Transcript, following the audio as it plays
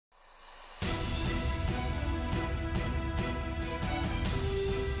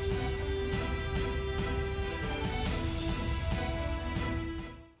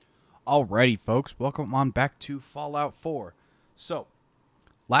Alrighty, folks, welcome on back to Fallout 4. So,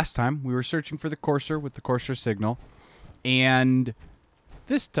 last time we were searching for the Courser with the Courser signal, and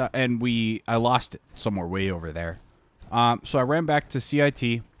this time, I lost it somewhere way over there. So I ran back to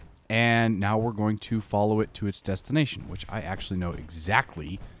CIT, and now we're going to follow it to its destination, which I actually know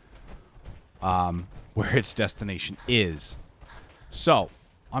exactly where its destination is. So,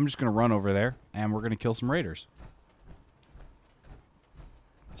 I'm just going to run over there, and we're going to kill some raiders.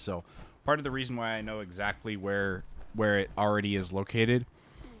 So, part of the reason why I know exactly where it already is located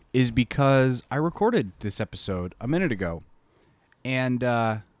is because I recorded this episode a minute ago. And,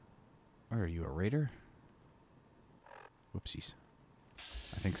 where are you, a raider? Whoopsies.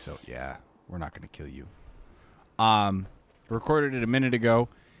 I think so, yeah. We're not going to kill you. Recorded it a minute ago,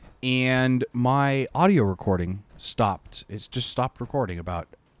 and my audio recording stopped. It's just stopped recording about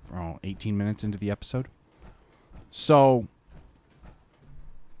 18 minutes into the episode. So...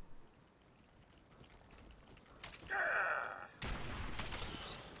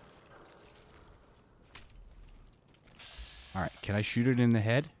 Alright, can I shoot it in the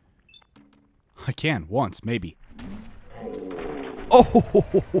head? I can, once, maybe.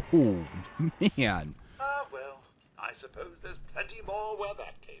 Oh, man. Well, I suppose there's plenty more where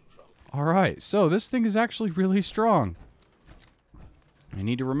that came from. Alright, so this thing is actually really strong. I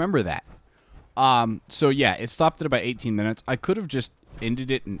need to remember that. So yeah, it stopped at about 18 minutes. I could have just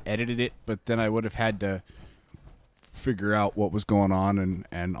ended it and edited it, but then I would have had to figure out what was going on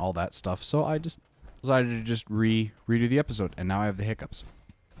and all that stuff. So I just decided to just redo the episode, and now I have the hiccups.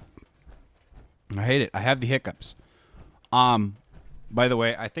 I hate it. I have the hiccups. By the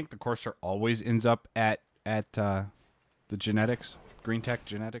way, I think the Courser always ends up at the genetics, Green Tech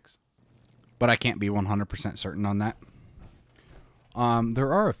Genetics, but I can't be 100% certain on that.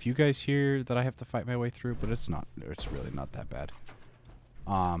 There are a few guys here that I have to fight my way through, but it's really not that bad.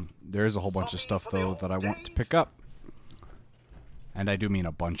 There is a whole bunch of stuff though that I want to pick up, and I do mean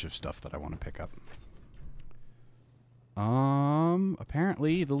a bunch of stuff that I want to pick up.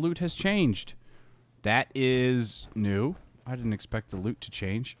 Apparently the loot has changed. That is new. I didn't expect the loot to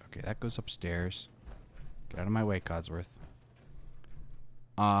change. Okay, that goes upstairs. Get out of my way, Codsworth.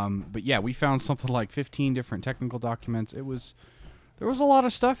 But yeah, we found something like 15 different technical documents. There was a lot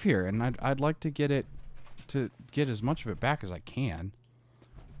of stuff here, and I'd like to get as much of it back as I can.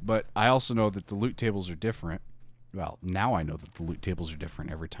 But I also know that the loot tables are different. Well, now I know that the loot tables are different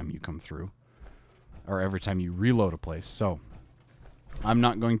every time you come through, or every time you reload a place. So I'm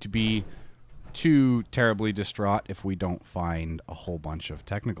not going to be too terribly distraught if we don't find a whole bunch of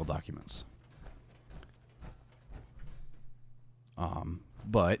technical documents.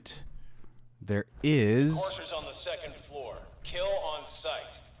 But there is... Courser's on the second floor. Kill on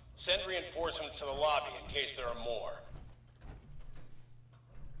sight. Send reinforcements to the lobby in case there are more.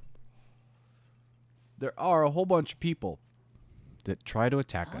 There are a whole bunch of people that try to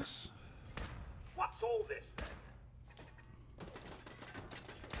attack us. What's all this then?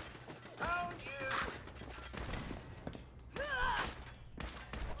 Found you!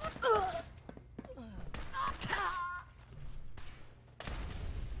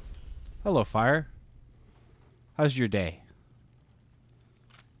 Hello, Fire. How's your day?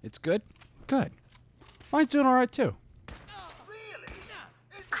 It's good? Good. Mine's doing alright, too. Really?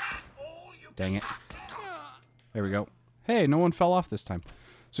 Is that all you... Dang it. There we go. Hey, no one fell off this time.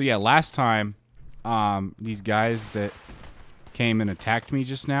 So yeah, last time, these guys that came and attacked me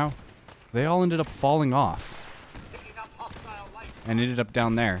just now, they all ended up falling off Picking up hostile lights? and ended up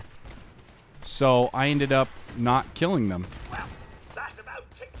down there. So I ended up not killing them. Well, that about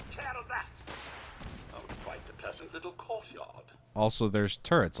takes care of that. Oh, quite the pleasant little courtyard. Also, there's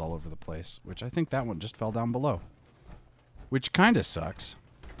turrets all over the place, which I think that one just fell down below. Which kind of sucks.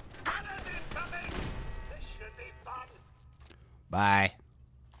 Cannons incoming! This should be fun. Bye.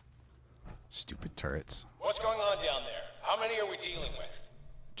 Stupid turrets. What's going on down there? How many are we dealing with?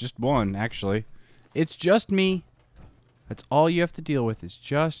 Just one, actually. It's just me. That's all you have to deal with is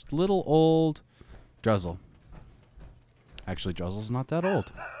just little old Druzzle. Actually, Druzzle's not that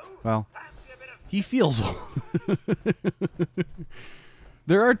old. Well, Fancy a bit of... he feels old.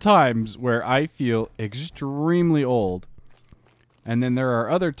 There are times where I feel extremely old. And then there are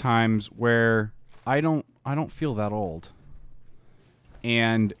other times where I don't feel that old.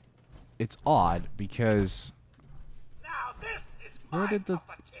 And it's odd because Now this is Where my did the-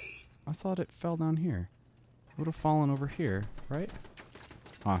 cup of tea. I thought it fell down here. It would have fallen over here, right?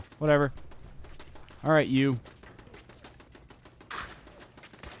 Whatever. Alright, you.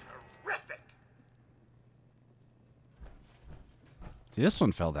 Terrific. See, this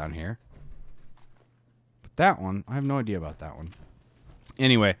one fell down here. But that one, I have no idea about that one.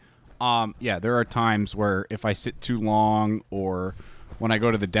 Anyway, Yeah, there are times where if I sit too long or when I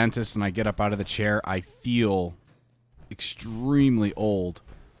go to the dentist and I get up out of the chair, I feel extremely old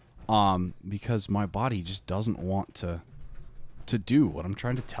because my body just doesn't want to do what I'm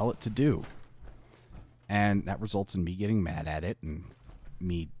trying to tell it to do. And that results in me getting mad at it and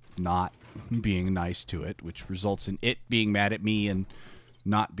me not being nice to it, which results in it being mad at me and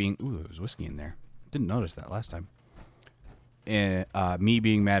not being... Ooh, there was whiskey in there. Didn't notice that last time. And me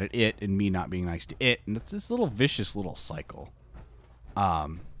being mad at it and me not being nice to it. And it's this little vicious little cycle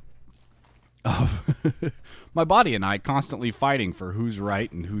of my body and I constantly fighting for who's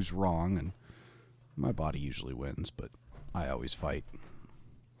right and who's wrong. And my body usually wins, but I always fight.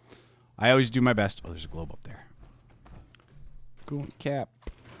 I always do my best. Oh, there's a globe up there. Coolant cap.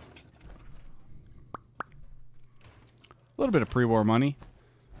 A little bit of pre-war money.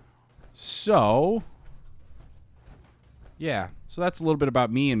 So, yeah. So that's a little bit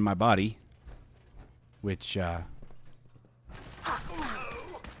about me and my body. Which, I'm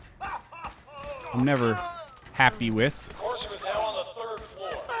never happy with. The Corsair is now on the 3rd floor.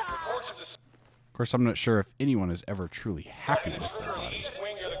 Reports of the Of course, I'm not sure if anyone is ever truly happy with intruder their in the body. east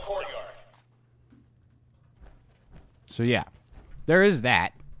wing near the courtyard. So yeah, there is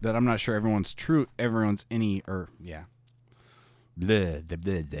that I'm not sure everyone's any, or yeah. Blah, blah,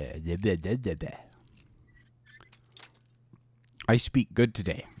 blah, blah, blah, blah, blah, blah. I speak good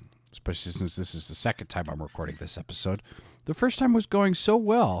today, especially since this is the second time I'm recording this episode. The first time was going so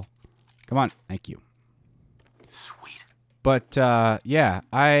well. Come on, thank you. Sweet. But yeah,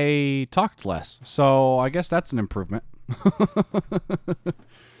 I talked less, so I guess that's an improvement.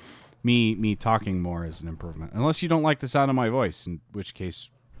 Me talking more is an improvement. Unless you don't like the sound of my voice, in which case,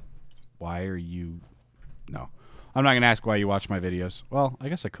 why are you... No. I'm not going to ask why you watch my videos. Well, I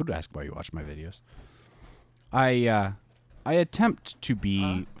guess I could ask why you watch my videos. I attempt to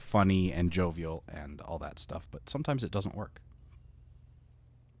be funny and jovial and all that stuff, but sometimes it doesn't work.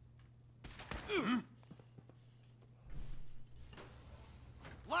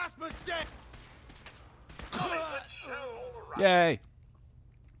 Last mistake. Yay!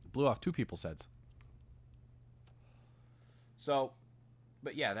 Blew off 2 people's heads. So,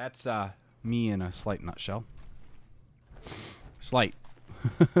 but yeah, that's me in a slight nutshell. Slight.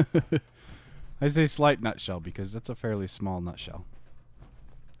 I say slight nutshell because that's a fairly small nutshell.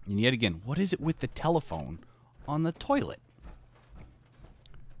 And yet again, what is it with the telephone on the toilet?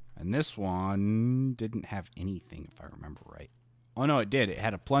 And this one didn't have anything, if I remember right. Oh, no, it did. It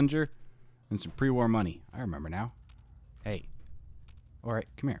had a plunger and some pre-war money. I remember now. Hey. All right,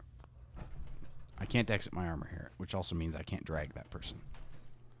 come here. I can't exit my armor here, which also means I can't drag that person.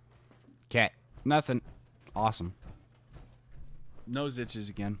 Cat. Nothing. Awesome. Nose itches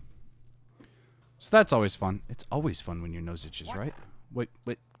again. So that's always fun. It's always fun when your nose itches, right? Wait,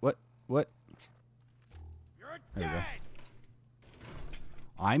 what? You're There you go. dead.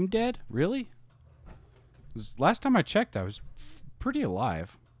 I'm dead? Really? 'Cause last time I checked, I was pretty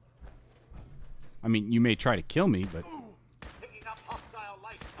alive. I mean, you may try to kill me, but... Picking up hostile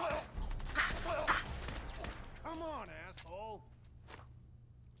lifestyle. Come on, asshole.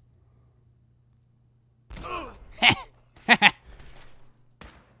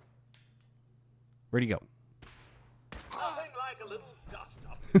 Where'd he go? Nothing like a little dust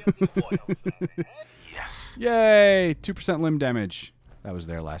up to get the oil flowing, eh? Yes. Yay! 2% limb damage. That was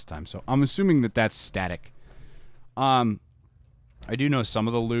there last time, so I'm assuming that that's static. I do know some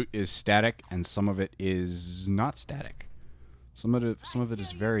of the loot is static, and some of it is not static. Some of it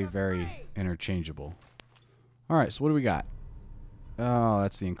is very, very interchangeable. All right, so what do we got? Oh,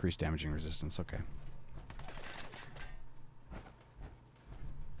 that's the increased damaging resistance. Okay.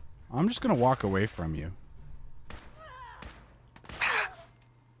 I'm just gonna walk away from you.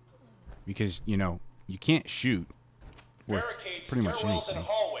 Because, you know, you can't shoot with Barricade pretty much stairwells anything. and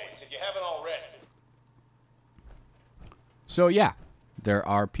hallways if you haven't already. So, yeah, there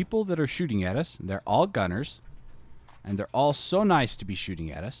are people that are shooting at us. They're all gunners. And they're all so nice to be shooting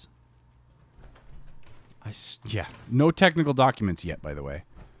at us. Yeah, no technical documents yet, by the way.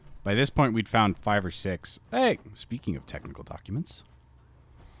 By this point, we'd found 5 or 6. Hey, speaking of technical documents.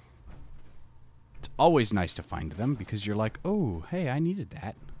 It's always nice to find them because you're like, oh, hey, I needed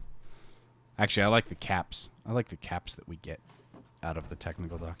that. Actually, I like the caps. I like the caps that we get out of the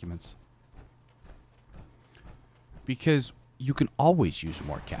technical documents. Because you can always use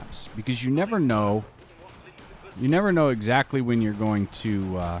more caps. Because you never know... You never know exactly when you're going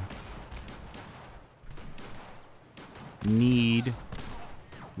to need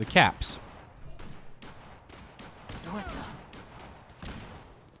the caps.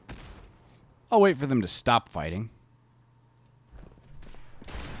 I'll wait for them to stop fighting.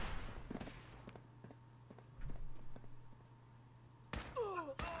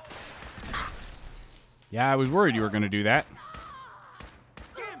 Yeah, I was worried you were going to do that.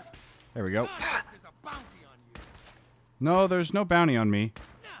 There we go. No, there's no bounty on me.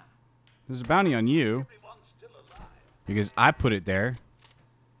 There's a bounty on you. Because I put it there.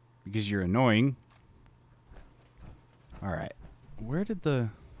 Because you're annoying. Alright. Where did the...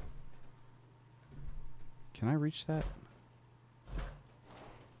 Can I reach that?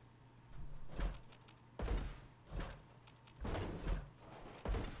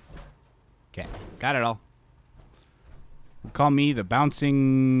 Okay. Got it all. Call me the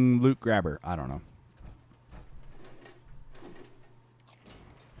bouncing loot grabber. I don't know.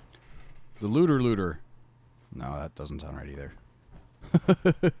 The looter. No, that doesn't sound right either.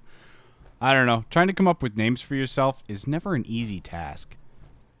 I don't know. Trying to come up with names for yourself is never an easy task.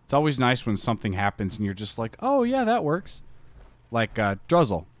 It's always nice when something happens and you're just like, "Oh yeah, that works." Like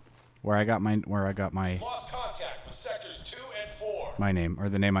Druzzle, where I got my Lost contact with sectors 2 and 4. my name, or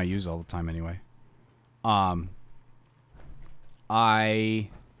the name I use all the time anyway. I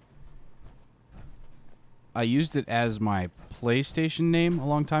used it as my PlayStation name a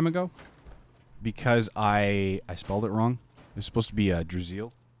long time ago because I spelled it wrong. It was supposed to be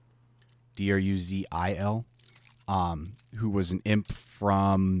Druzil, Druzil, who was an imp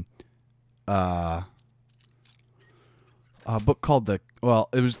from a book called the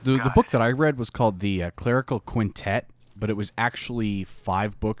book that I read was called the Clerical Quintet, but it was actually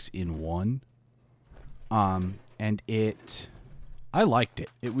 5 books in one. And I liked it.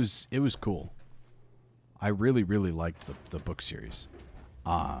 It was cool. I really, really liked the book series.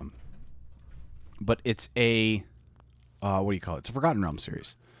 But it's a, what do you call it? It's a Forgotten Realms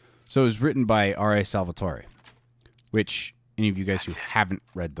series. So it was written by R.A. Salvatore, which any of you guys who haven't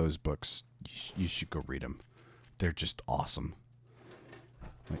read those books, you should go read them. They're just awesome.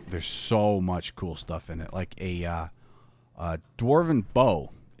 Like, there's so much cool stuff in it. Like a dwarven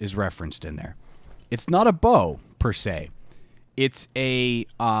bow is referenced in there. It's not a bow per se. It's a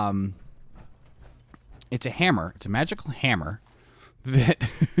hammer. It's a magical hammer that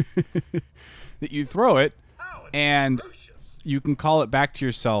that you throw it, and you can call it back to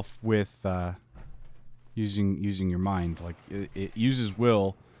yourself with using your mind. Like it uses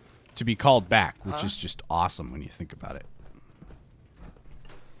will to be called back, which is just awesome when you think about it.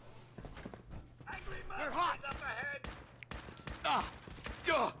 You're hot. Up ahead.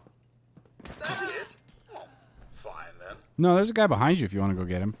 That's it. Oh, fine then. No, there's a guy behind you if you want to go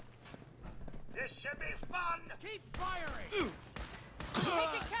get him. This should be fun. Keep firing!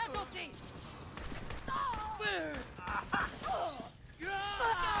 Taking casualties!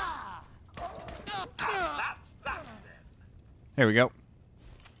 That's that then. There we go.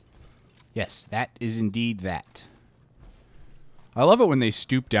 Yes, that is indeed that. I love it when they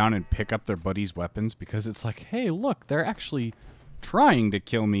stoop down and pick up their buddies' weapons because it's like, hey, look, they're actually trying to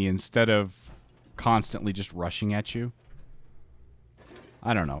kill me instead of constantly just rushing at you.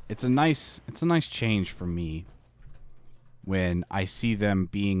 I don't know. It's a nice change for me when I see them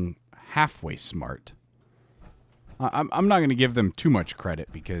being halfway smart. I'm not going to give them too much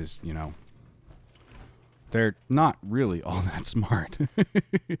credit because, you know, they're not really all that smart.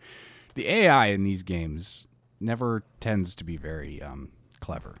 The AI in these games never tends to be very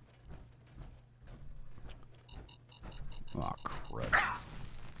clever. Oh, crud.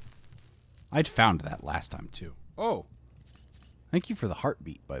 I'd found that last time, too. Oh. Thank you for the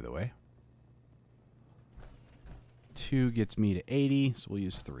heartbeat, by the way. 2 gets me to 80, so we'll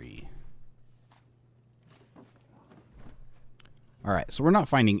use 3. Alright, so we're not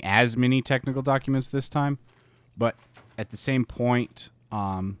finding as many technical documents this time, but at the same point,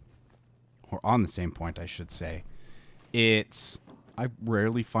 or on the same point, I should say, I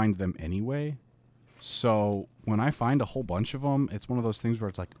rarely find them anyway. So when I find a whole bunch of them, it's one of those things where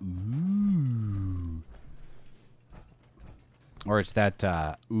it's like, ooh. Or it's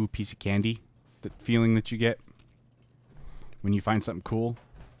that, ooh, piece of candy, that feeling that you get when you find something cool.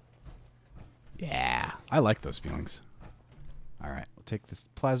 Yeah, I like those feelings. All right, we'll take this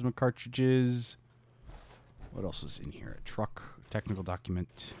plasma cartridges. What else is in here? A truck, technical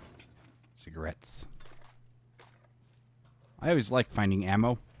document, cigarettes. I always like finding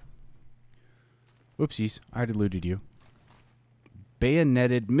ammo. Whoopsies, I already looted you.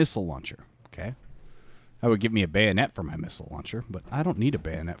 Bayoneted missile launcher. Okay. That would give me a bayonet for my missile launcher, but I don't need a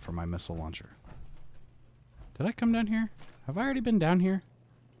bayonet for my missile launcher. Did I come down here? Have I already been down here?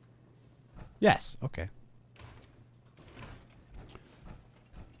 Yes, okay.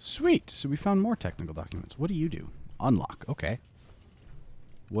 Sweet, so we found more technical documents. What do you do? Unlock, okay.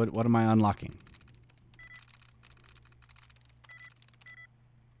 What am I unlocking?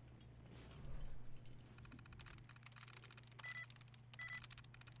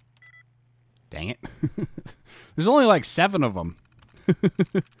 Dang it. There's only like 7 of them.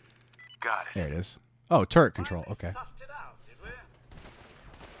 Got it. There it is. Oh, turret control. Okay. Sussed it out, did we?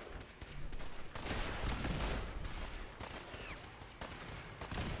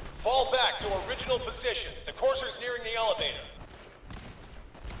 Fall back to original position. The courser's nearing the elevator.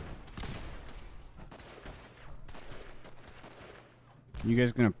 You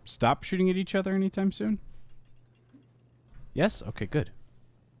guys gonna stop shooting at each other anytime soon? Yes? Okay, good.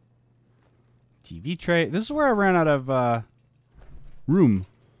 TV tray. This is where I ran out of room.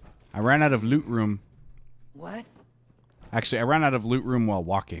 I ran out of loot room. What? Actually, I ran out of loot room while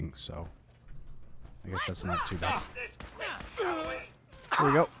walking, so I guess that's not too bad. This quick, shall we? Here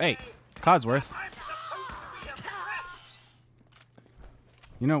we go. Hey, Codsworth. I'm supposed to be impressed.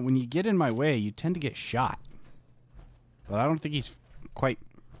 You know, when you get in my way, you tend to get shot. But I don't think he's quite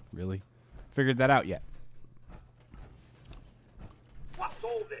really figured that out yet. What's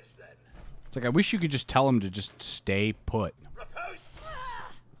all this then? It's like I wish you could just tell him to just stay put. Repose.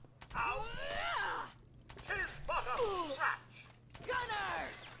 Ow. Tis but a scratch.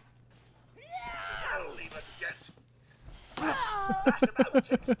 Gunners! I'll leave it get. That about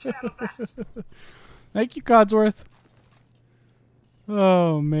takes care of that. Thank you, Codsworth.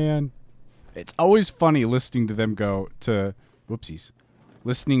 Oh, man. It's always funny listening to them go to... Whoopsies.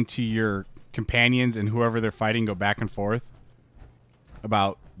 Listening to your companions and whoever they're fighting go back and forth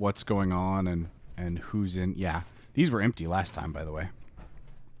about what's going on and who's in... Yeah, these were empty last time, by the way.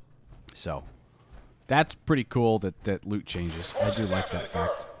 So, that's pretty cool that loot changes. I do like that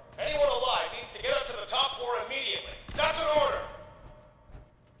fact. Anyone alive needs to get up to the top floor immediately. That's an order.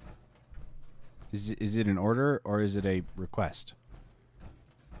 Is it an order or is it a request?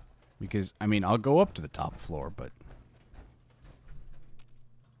 Because, I mean, I'll go up to the top floor, but...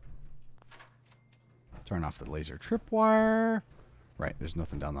 Turn off the laser tripwire. Right, there's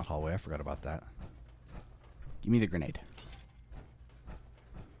nothing down that hallway. I forgot about that. Give me the grenade.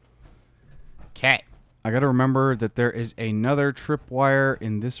 Okay. I gotta remember that there is another tripwire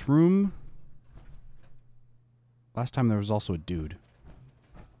in this room. Last time there was also a dude.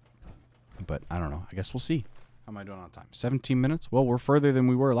 But I don't know. I guess we'll see. How am I doing on time? 17 minutes? Well, we're further than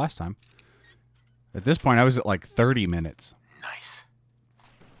we were last time. At this point, I was at like 30 minutes. Nice.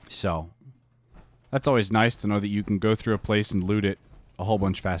 So, that's always nice to know that you can go through a place and loot it a whole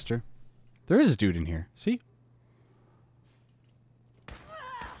bunch faster. There is a dude in here. See?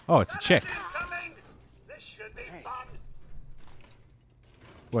 Oh, it's a chick. Incoming. This should be fun.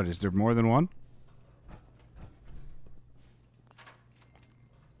 What, is there more than one?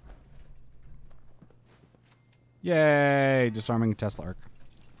 Yay! Disarming Tesla Arc.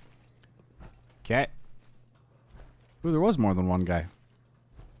 Okay. Ooh, there was more than one guy.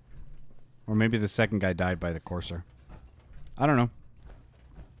 Or maybe the second guy died by the Courser. I don't know.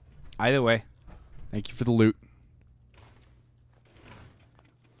 Either way, thank you for the loot.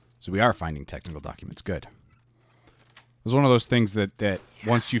 So we are finding technical documents. Good. It was one of those things that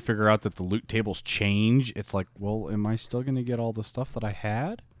once you figure out that the loot tables change, it's like, well, am I still going to get all the stuff that I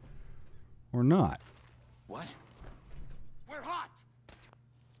had? Or not? What? We're hot!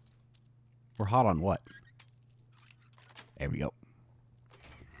 We're hot on what? There we go.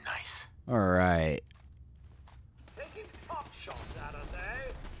 Nice. All right. Taking pop shots at us,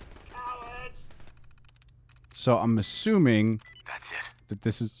 eh? Cowards. So I'm assuming That's it. that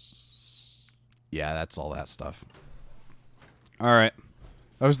this is... Yeah, that's all that stuff. All right.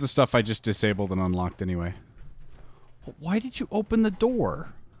 That was the stuff I just disabled and unlocked anyway. But why did you open the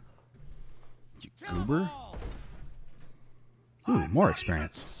door? You goober. Ooh, more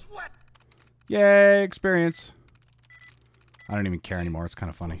experience. Sweat. Yay, experience. I don't even care anymore. It's kind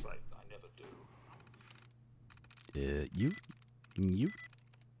of funny. Right, I never do. You.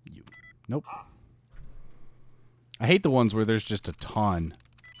 Nope. I hate the ones where there's just a ton.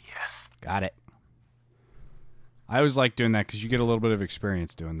 Yes. Got it. I always like doing that because you get a little bit of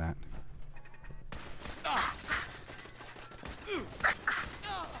experience doing that.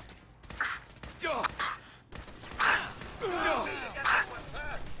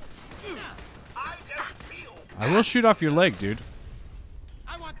 I will shoot off your leg, dude.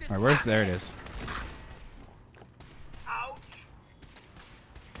 Alright, where's... There it is. Ouch.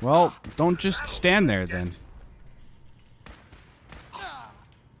 Well, don't just stand there then.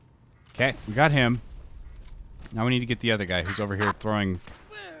 Okay, we got him. Now we need to get the other guy who's over here throwing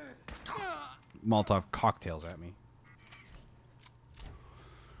Molotov cocktails at me.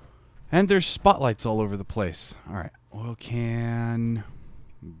 And there's spotlights all over the place. Alright, oil can,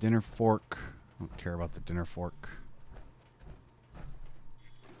 dinner fork. I don't care about the dinner fork.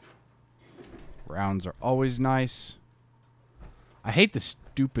 Rounds are always nice. I hate the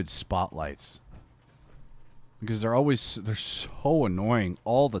stupid spotlights. Because they're so annoying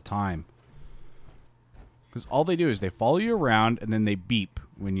all the time. Because all they do is they follow you around and then they beep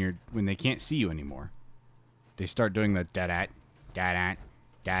when they can't see you anymore. They start doing the da-da, da-da,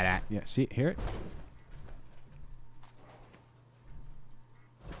 da-da. Yeah, see it? Hear it?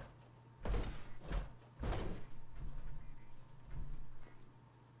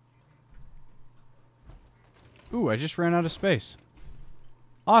 Ooh, I just ran out of space.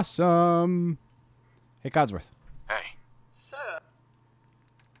 Awesome. Hey, Codsworth. Hey. Sir.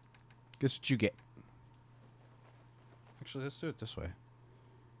 Guess what you get? Actually, let's do it this way.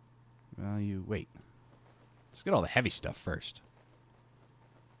 Wait. Let's get all the heavy stuff first.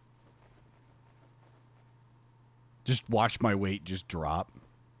 Just watch my weight just drop.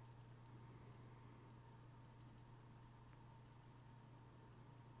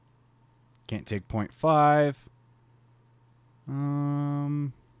 Can't take 0.5.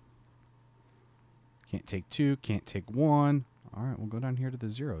 Can't take 2. Can't take 1. All right, we'll go down here to the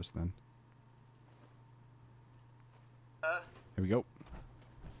zeros then. Here we go.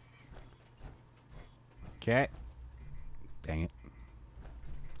 Okay. Dang it.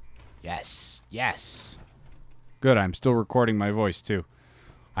 Yes. Yes. Good, I'm still recording my voice, too.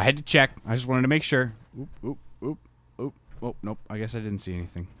 I had to check. I just wanted to make sure. Oop, oop, oop, oop. Oh, nope. I guess I didn't see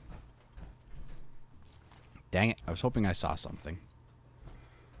anything. Dang it. I was hoping I saw something.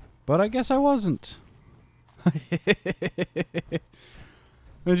 But I guess I wasn't. I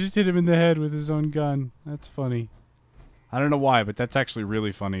just hit him in the head with his own gun. That's funny. I don't know why, but that's actually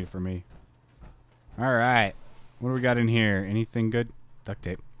really funny for me. Alright. What do we got in here? Anything good? Duct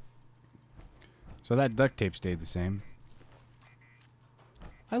tape. So that duct tape stayed the same.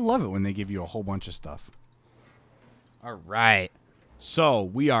 I love it when they give you a whole bunch of stuff. Alright. So,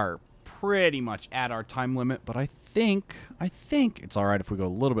 we are pretty much at our time limit, but I think it's alright if we go a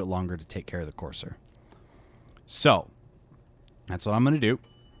little bit longer to take care of the Courser. So, that's what I'm going to do.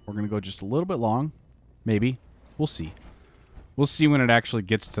 We're going to go just a little bit long. Maybe. We'll see. We'll see when it actually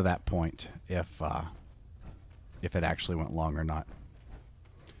gets to that point, if it actually went long or not.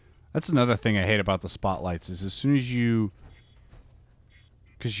 That's another thing I hate about the spotlights is as soon as you,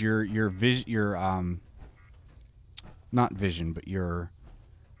 because your not vision, but your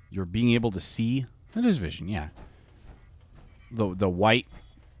being able to see, that is vision, yeah. The white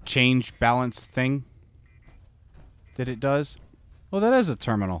change balance thing that it does. Oh, that is a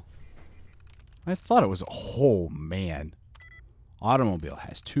terminal. I thought it was. Oh man, automobile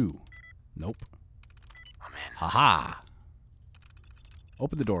has 2. Nope. I'm in. Haha.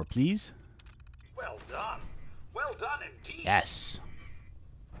 Open the door, please. Well done. Well done indeed. Yes.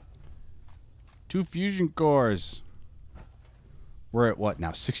 2 fusion cores. We're at what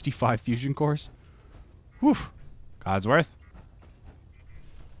now? 65 fusion cores? Whew. Codsworth.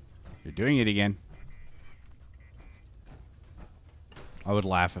 You're doing it again. I would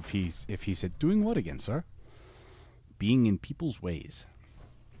laugh if he said, doing what again, sir? Being in people's ways.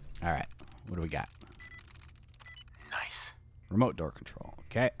 Alright. What do we got? Nice. Remote door control.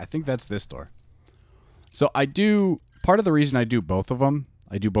 Okay, I think that's this door. So I do, part of the reason I do both of them,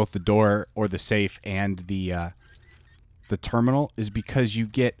 I do both the door or the safe and the terminal, is because you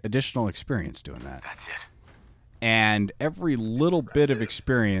get additional experience doing that. That's it. And every little bit of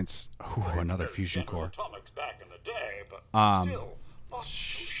experience... Ooh, another fusion core. Atomics back in the day, but still not too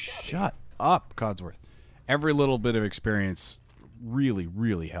shabby. Shut up, Codsworth. Every little bit of experience really,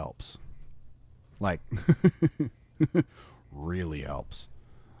 really helps. Like, really helps.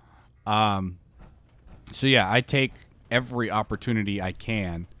 So yeah, I take every opportunity I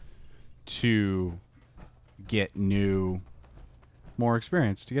can to get more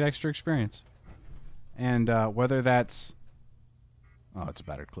experience, to get extra experience. And whether that's... Oh, it's a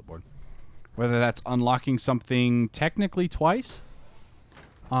battered clipboard. Whether that's unlocking something technically twice.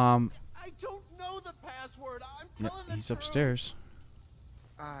 I don't know the password. I'm Yep, telling the he's truth. upstairs.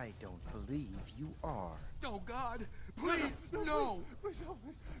 I don't believe you are. Oh God! Please, no! Please help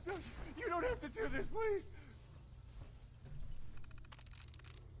me! No, you don't have to do this, please.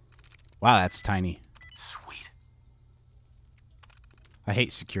 Wow, that's tiny. Sweet. I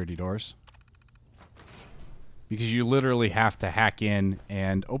hate security doors. Because you literally have to hack in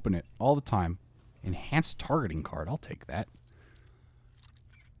and open it all the time. Enhanced targeting card. I'll take that.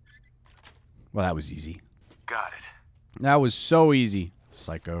 Well, that was easy. Got it. That was so easy.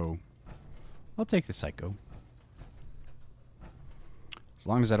 Psycho. I'll take the psycho. As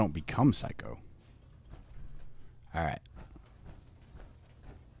long as I don't become psycho. Alright.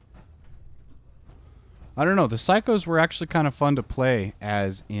 I don't know. The psychos were actually kind of fun to play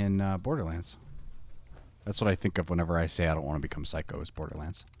as in Borderlands. That's what I think of whenever I say I don't want to become psycho as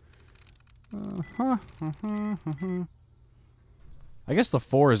Borderlands. I guess the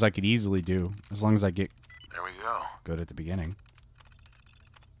 4s I could easily do, as long as I get There we go. good at the beginning.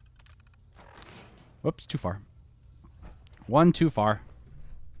 Whoops, too far. One too far.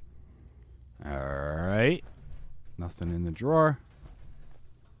 Alright. Nothing in the drawer.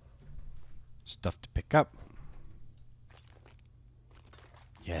 Stuff to pick up.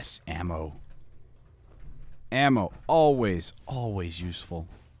 Yes, ammo. Ammo. Always, always useful.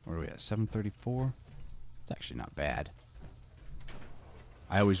 Where are we at? 734? It's actually not bad.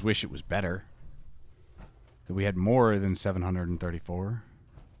 I always wish it was better. That we had more than 734.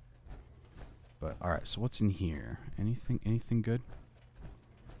 But, alright, so what's in here? Anything good?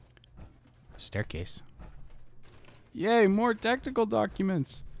 Staircase. Yay, more technical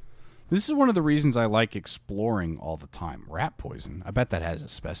documents. This is one of the reasons I like exploring all the time. Rat poison. I bet that has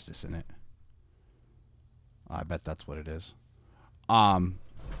asbestos in it. I bet that's what it is. But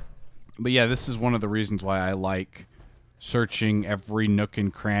yeah, this is one of the reasons why I like searching every nook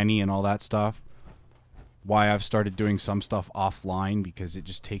and cranny and all that stuff. Why I've started doing some stuff offline, because it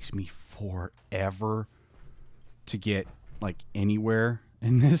just takes me forever to get like anywhere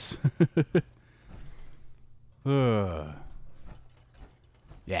in this. Yeah.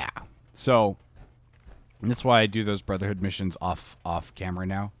 So that's why I do those Brotherhood missions off camera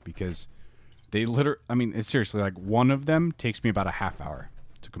now, because they I mean, it's seriously like one of them takes me about a half hour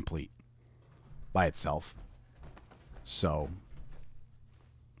to complete by itself. So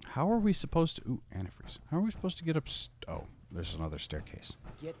how are we supposed to... Ooh, antifreeze. How are we supposed to get up... Oh, there's another staircase.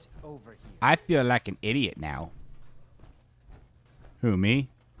 Get over here. I feel like an idiot now. Who, me?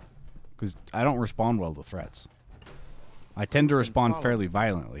 Because I don't respond well to threats. I tend to respond fairly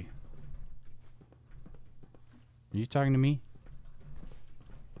violently. Are you talking to me?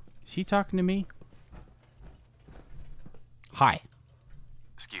 Is he talking to me? Hi.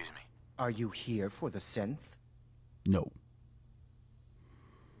 Excuse me. Are you here for the synth? No.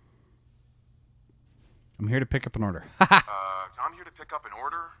 I'm here to pick up an order. I'm here to pick up an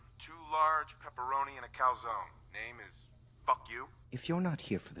order. 2 large pepperoni and a calzone. Name is Fuck You. If you're not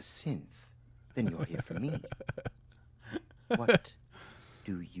here for the synth, then you're here for me. What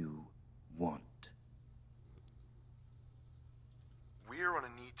do you want? We're on a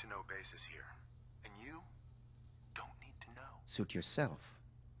need-to-know basis here. And you don't need to know. Suit yourself.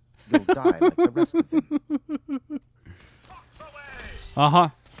 You'll die like the rest of them. Uh-huh.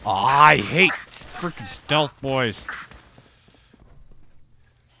 Oh, I hate freaking stealth boys.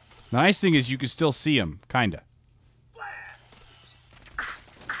 The nice thing is you can still see them, kinda.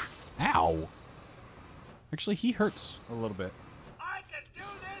 Ow. Actually, he hurts a little bit. I can do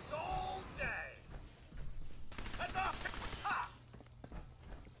this all day. Enough. Ha.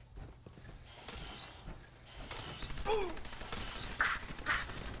 Boom.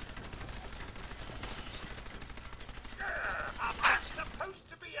 I'm not supposed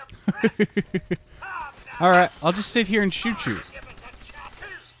to be impressed. All right, I'll just sit here and shoot you. Give us a chance.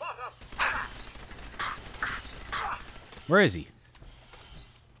 Here's but a scratch. Where is he?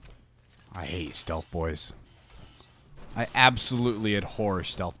 I hate stealth boys. I absolutely abhor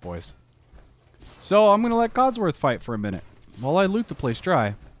stealth boys. So I'm gonna let Codsworth fight for a minute while I loot the place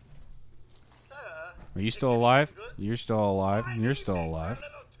dry. Sir, Are you still alive? You're still alive. You're still alive. a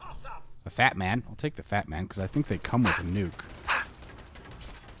little toss-up. A fat man. I'll take the fat man because I think they come with a nuke.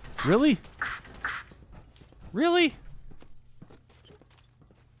 Really? Really?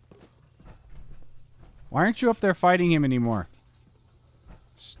 Why aren't you up there fighting him anymore?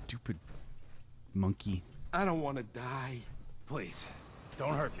 Stupid monkey. I don't want to die. Please,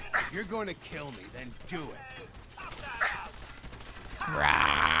 don't hurt me. If you're going to kill me, then do it.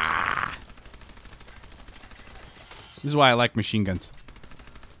 Rah. This is why I like machine guns.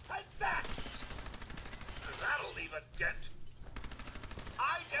 Take that. That'll leave a dent.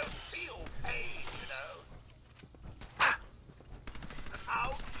 I don't feel pain, you know.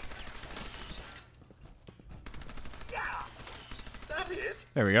 Ouch. Yeah. That it.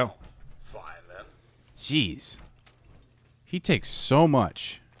 There we go. Fine then. Jeez. He takes so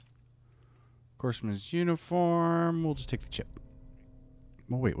much. Horseman's uniform. We'll just take the chip.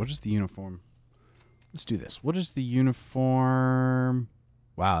 Well, wait, what is the uniform? Let's do this. What is the uniform?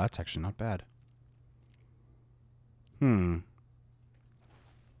 Wow, that's actually not bad. What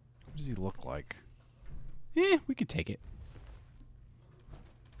does he look like? We could take it.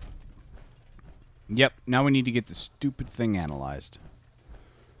 Yep, now we need to get the stupid thing analyzed.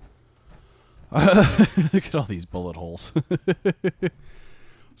 Look at all these bullet holes.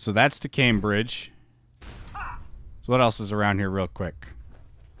 So that's to Cambridge. So what else is around here real quick?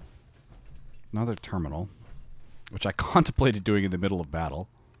 Another terminal, which I contemplated doing in the middle of battle.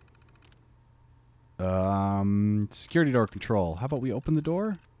 Security door control. How about we open the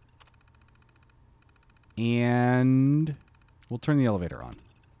door? And we'll turn the elevator on.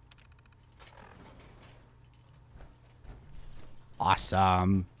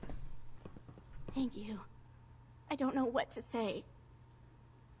 Awesome. Thank you. I don't know what to say.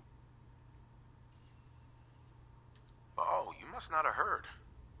 Oh, you must not have heard.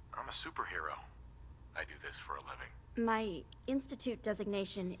 I'm a superhero. I do this for a living. My institute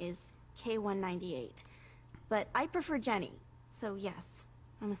designation is K-198, but I prefer Jenny, so yes,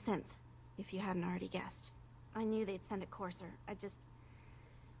 I'm a synth, if you hadn't already guessed. I knew they'd send a courser. I just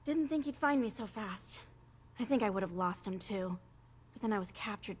didn't think he'd find me so fast. I think I would have lost him too, but then I was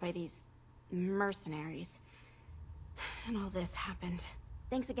captured by these mercenaries. And all this happened.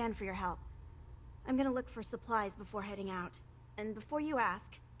 Thanks again for your help. I'm gonna look for supplies before heading out. And before you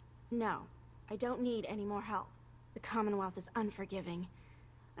ask, no, I don't need any more help. The Commonwealth is unforgiving.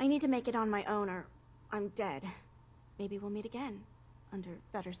 I need to make it on my own or I'm dead. Maybe we'll meet again, under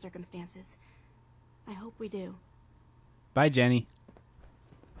better circumstances. I hope we do. Bye, Jenny.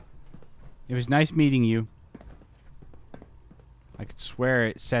 It was nice meeting you. I could swear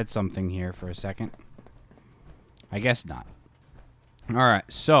it said something here for a second. I guess not.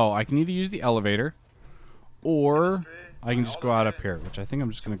 Alright, so I can either use the elevator, or I can just go out up here, which I think I'm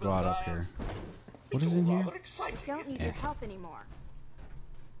just going to go out up here. What is in here? I don't need your help anymore.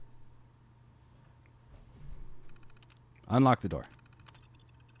 Unlock the door.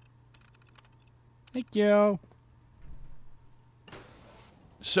 Thank you.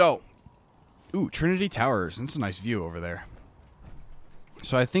 So, ooh, Trinity Towers. That's a nice view over there.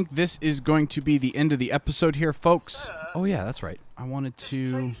 So I think this is going to be the end of the episode here, folks. Oh yeah, that's right. I wanted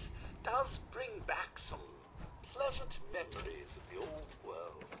to... This place does bring back some pleasant memories of the old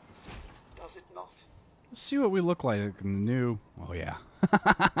world, does it not? Let's see what we look like in the new... Oh yeah.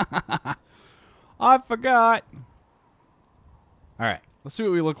 I forgot. Alright, let's see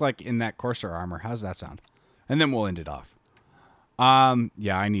what we look like in that Courser armor. How's that sound? And then we'll end it off.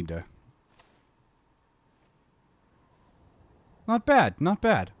 Yeah, I need to... Not bad, not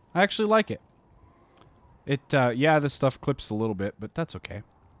bad. I actually like it. Yeah, this stuff clips a little bit, but that's okay.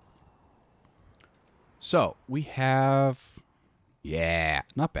 So, we have... Yeah,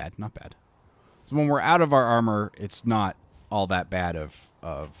 not bad, not bad. So when we're out of our armor, it's not all that bad of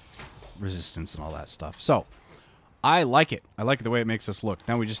resistance and all that stuff. So, I like it. I like the way it makes us look.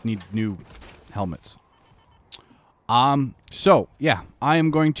 Now we just need new helmets. So, yeah, I am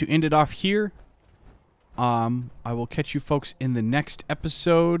going to end it off here. I will catch you folks in the next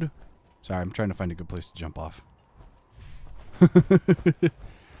episode. Sorry, I'm trying to find a good place to jump off.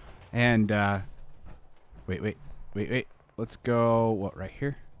 And, wait. Let's go, what, right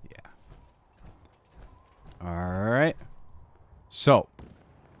here? Yeah. Alright. So,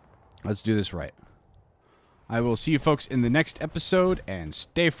 let's do this right. I will see you folks in the next episode, and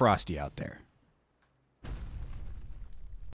stay frosty out there.